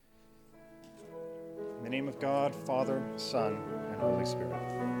name of God, Father, Son, and Holy Spirit.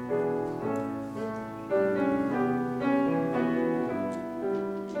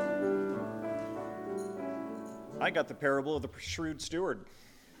 I got the parable of the shrewd steward.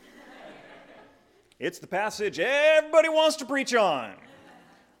 It's the passage everybody wants to preach on.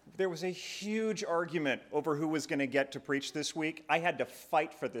 There was a huge argument over who was going to get to preach this week. I had to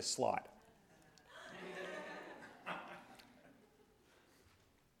fight for this slot.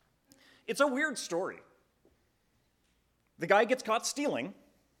 It's a weird story. The guy gets caught stealing.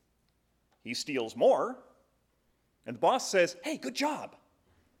 He steals more. And the boss says, "Hey, good job."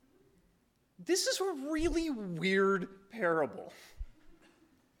 This is a really weird parable.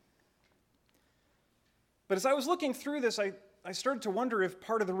 But as I was looking through this, I started to wonder if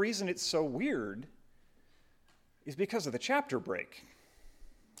part of the reason it's so weird is because of the chapter break.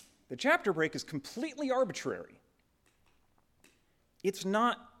 The chapter break is completely arbitrary. It's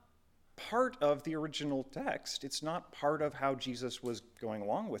not part of the original text. It's not part of how Jesus was going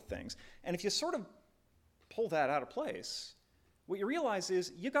along with things. And if you sort of pull that out of place, what you realize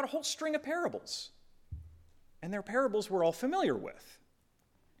is you got a whole string of parables. And they're parables we're all familiar with.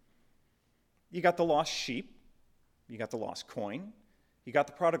 You got the lost sheep, you got the lost coin, you got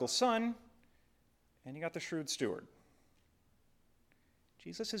the prodigal son, and you got the shrewd steward.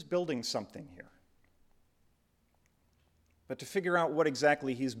 Jesus is building something here. But to figure out what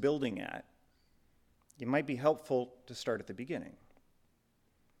exactly he's building at, it might be helpful to start at the beginning.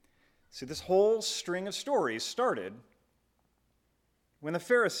 See, this whole string of stories started when the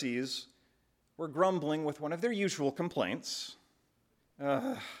Pharisees were grumbling with one of their usual complaints.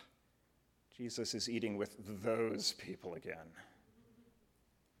 Jesus is eating with those people again.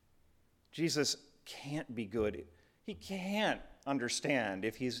 Jesus can't be good. He can't understand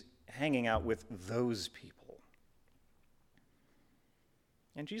if he's hanging out with those people.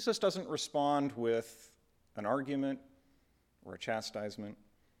 And Jesus doesn't respond with an argument or a chastisement.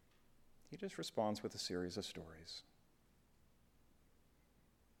 He just responds with a series of stories.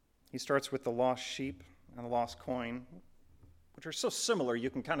 He starts with the lost sheep and the lost coin, which are so similar you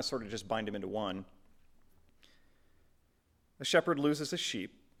can kind of sort of just bind them into one. The shepherd loses a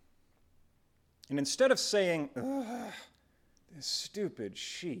sheep, and instead of saying, this stupid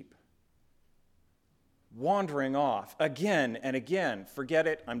sheep, wandering off again and again, forget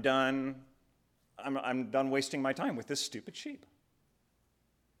it, I'm done. I'm done wasting my time with this stupid sheep.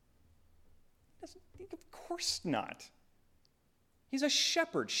 Of course not. He's a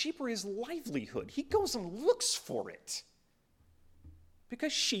shepherd. Sheep are his livelihood. He goes and looks for it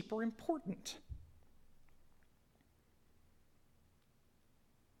because sheep are important.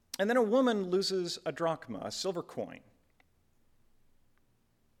 And then a woman loses a drachma, a silver coin.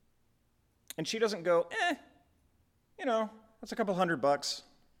 And she doesn't go, that's a couple $100.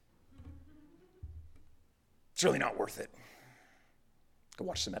 It's really not worth it. Go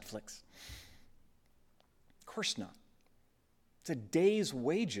watch some Netflix. Of course not. It's a day's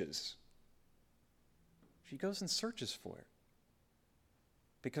wages. She goes and searches for it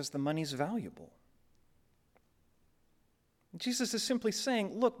because the money's valuable. And Jesus is simply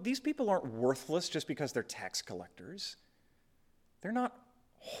saying, look, these people aren't worthless just because they're tax collectors. They're not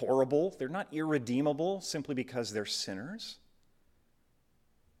horrible. They're not irredeemable simply because they're sinners.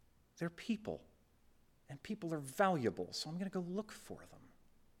 They're people, and people are valuable, so I'm going to go look for them.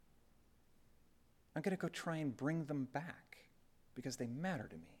 I'm going to go try and bring them back because they matter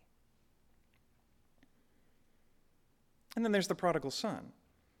to me. And then there's the prodigal son.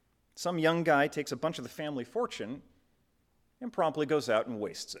 Some young guy takes a bunch of the family fortune and promptly goes out and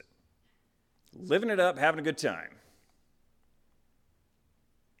wastes it. Living it up, having a good time.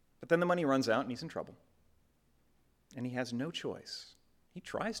 But then the money runs out and he's in trouble. And he has no choice. He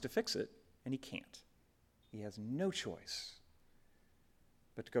tries to fix it and he can't. He has no choice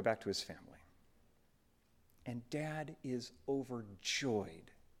but to go back to his family. And Dad is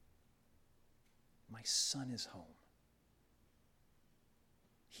overjoyed. My son is home.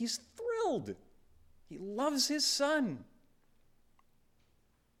 He's thrilled. He loves his son.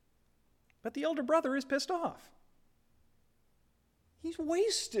 But the elder brother is pissed off. He's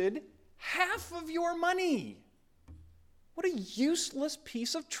wasted half of your money. What a useless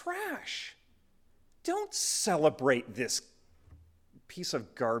piece of trash. Don't celebrate this piece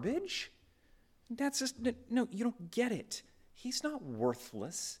of garbage. Dad says, no, you don't get it. He's not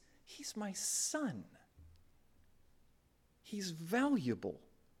worthless. He's my son. He's valuable.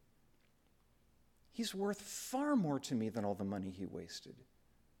 He's worth far more to me than all the money he wasted.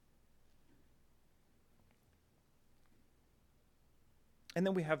 And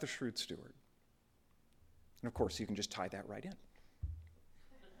then we have the shrewd steward. And of course, you can just tie that right in.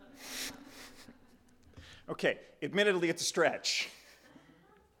 Okay, admittedly, it's a stretch.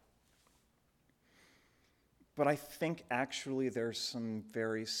 But I think actually there's some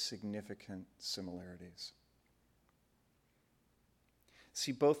very significant similarities.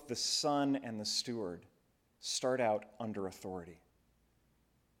 See, both the son and the steward start out under authority.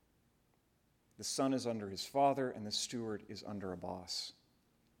 The son is under his father, and the steward is under a boss.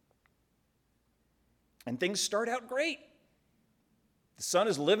 And things start out great. The son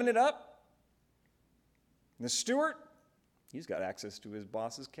is living it up. And the steward, he's got access to his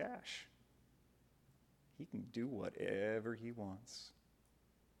boss's cash. He can do whatever he wants.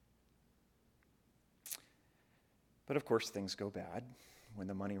 But of course, things go bad when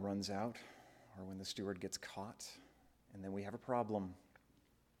the money runs out or when the steward gets caught, and then we have a problem.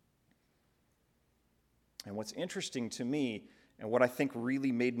 And what's interesting to me, and what I think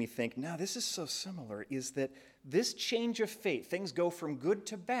really made me think, now this is so similar, is that this change of fate, things go from good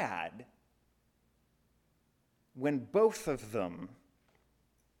to bad when both of them,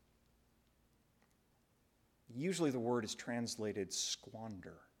 usually the word is translated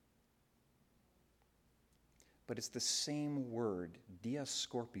squander, but it's the same word,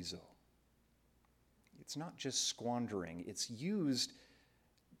 diascorpizo. It's not just squandering, it's used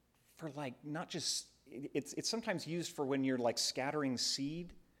for not just, it's sometimes used for when you're like scattering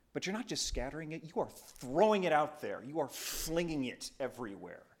seed, but you're not just scattering it, you are throwing it out there. You are flinging it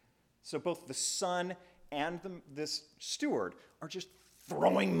everywhere. So both the son and this steward are just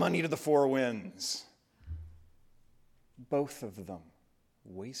throwing money to the four winds. Both of them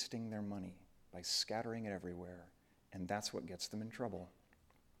wasting their money by scattering it everywhere, and that's what gets them in trouble.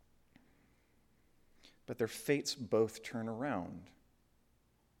 But their fates both turn around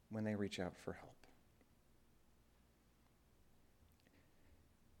when they reach out for help.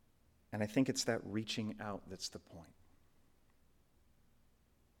 And I think it's that reaching out that's the point.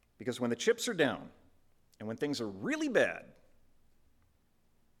 Because when the chips are down and when things are really bad,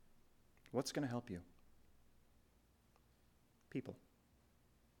 what's going to help you? People.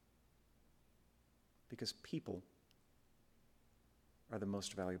 Because people are the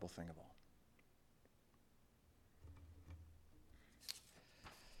most valuable thing of all.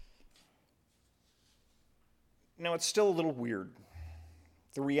 Now, it's still a little weird.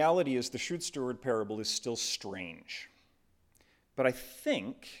 The reality is the shrewd steward parable is still strange. But I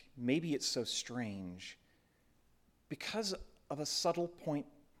think maybe it's so strange because of a subtle point,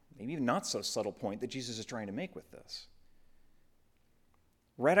 maybe even not so subtle point, that Jesus is trying to make with this.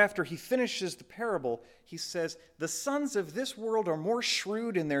 Right after he finishes the parable, he says, the sons of this world are more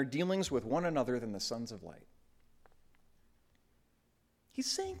shrewd in their dealings with one another than the sons of light.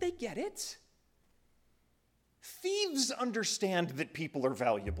 He's saying they get it. Thieves understand that people are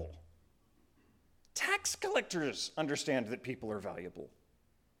valuable. Tax collectors understand that people are valuable.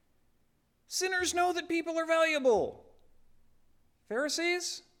 Sinners know that people are valuable.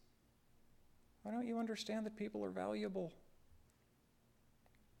 Pharisees, why don't you understand that people are valuable?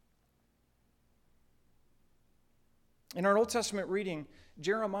 In our Old Testament reading,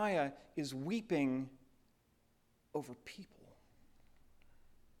 Jeremiah is weeping over people.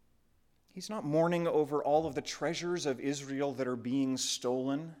 He's not mourning over all of the treasures of Israel that are being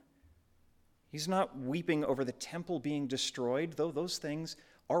stolen. He's not weeping over the temple being destroyed, though those things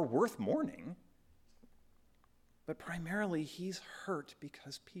are worth mourning. But primarily, he's hurt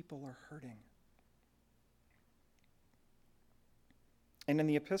because people are hurting. And in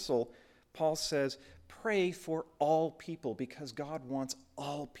the epistle, Paul says, pray for all people because God wants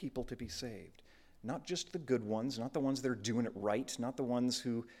all people to be saved. Not just the good ones, not the ones that are doing it right, not the ones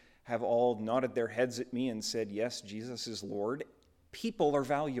who have all nodded their heads at me and said, yes, Jesus is Lord. People are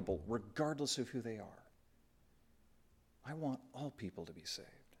valuable, regardless of who they are. I want all people to be saved.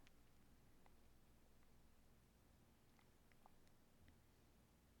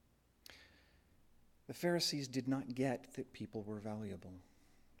 The Pharisees did not get that people were valuable,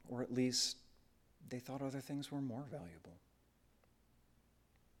 or at least they thought other things were more valuable.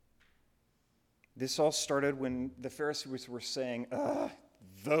 This all started when the Pharisees were saying,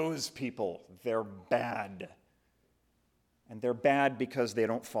 those people, they're bad. And they're bad because they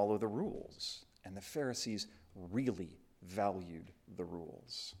don't follow the rules. And the Pharisees really valued the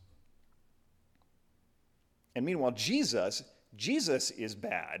rules. And meanwhile, Jesus is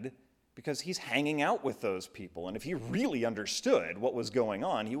bad because he's hanging out with those people. And if he really understood what was going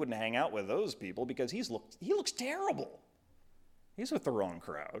on, he wouldn't hang out with those people because he looks terrible. He's with the wrong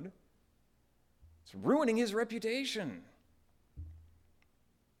crowd. It's ruining his reputation.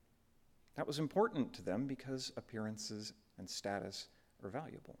 That was important to them because appearances and status are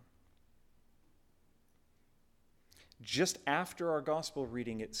valuable. Just after our gospel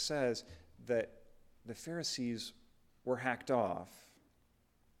reading, it says that the Pharisees were hacked off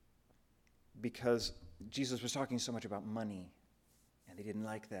because Jesus was talking so much about money, and they didn't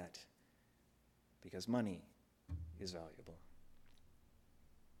like that because money is valuable.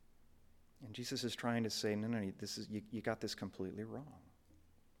 And Jesus is trying to say, no, you got this completely wrong.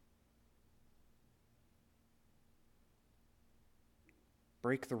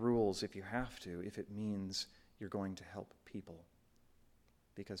 Break the rules if you have to, if it means you're going to help people,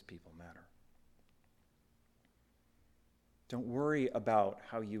 because people matter. Don't worry about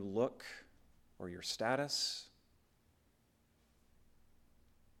how you look or your status.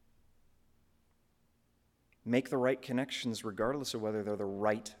 Make the right connections regardless of whether they're the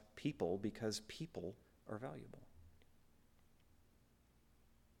right people, because people are valuable.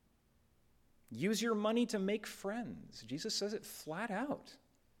 Use your money to make friends. Jesus says it flat out.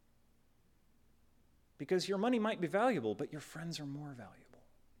 Because your money might be valuable, but your friends are more valuable.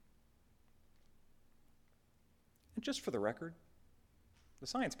 And just for the record, the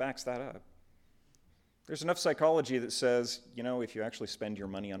science backs that up. There's enough psychology that says, if you actually spend your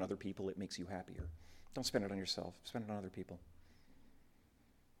money on other people, it makes you happier. Don't spend it on yourself. Spend it on other people.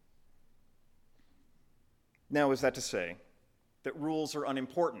 Now, is that to say that rules are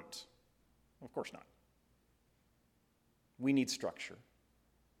unimportant? Of course not. We need structure.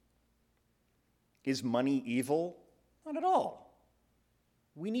 Is money evil? Not at all.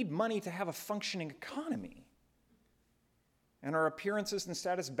 We need money to have a functioning economy. And are appearances and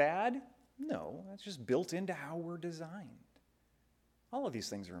status bad? No, that's just built into how we're designed. All of these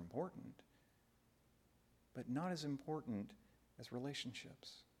things are important, but not as important as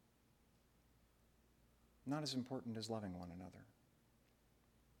relationships. Not as important as loving one another.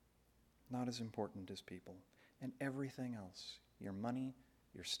 Not as important as people. And everything else, your money,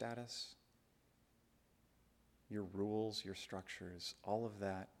 your status, your rules, your structures, all of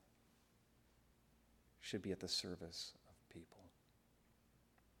that should be at the service of people.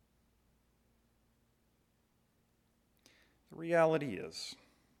 The reality is,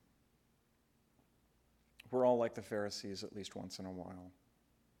 we're all like the Pharisees at least once in a while.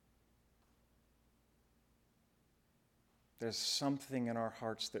 There's something in our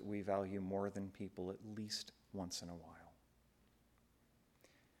hearts that we value more than people at least once in a while.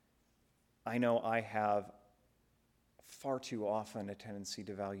 I know I have far too often a tendency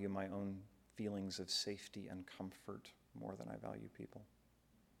to value my own feelings of safety and comfort more than I value people.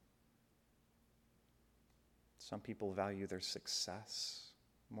 Some people value their success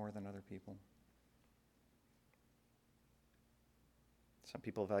more than other people. Some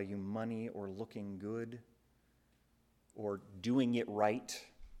people value money or looking good or doing it right,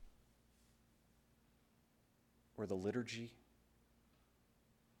 or the liturgy,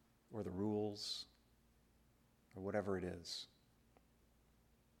 or the rules, or whatever it is.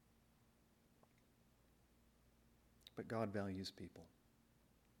 But God values people.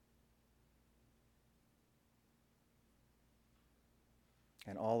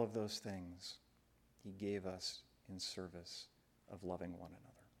 And all of those things He gave us in service of loving one another.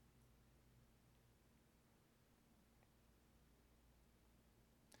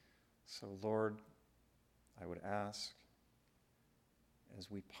 So, Lord, I would ask, as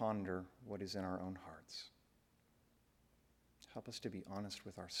we ponder what is in our own hearts, help us to be honest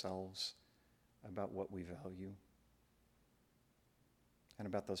with ourselves about what we value and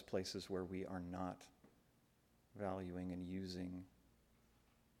about those places where we are not valuing and using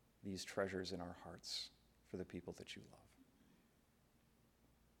these treasures in our hearts for the people that you love.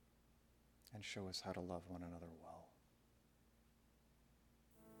 And show us how to love one another well.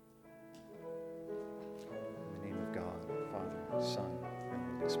 In the name of God, Father, Son,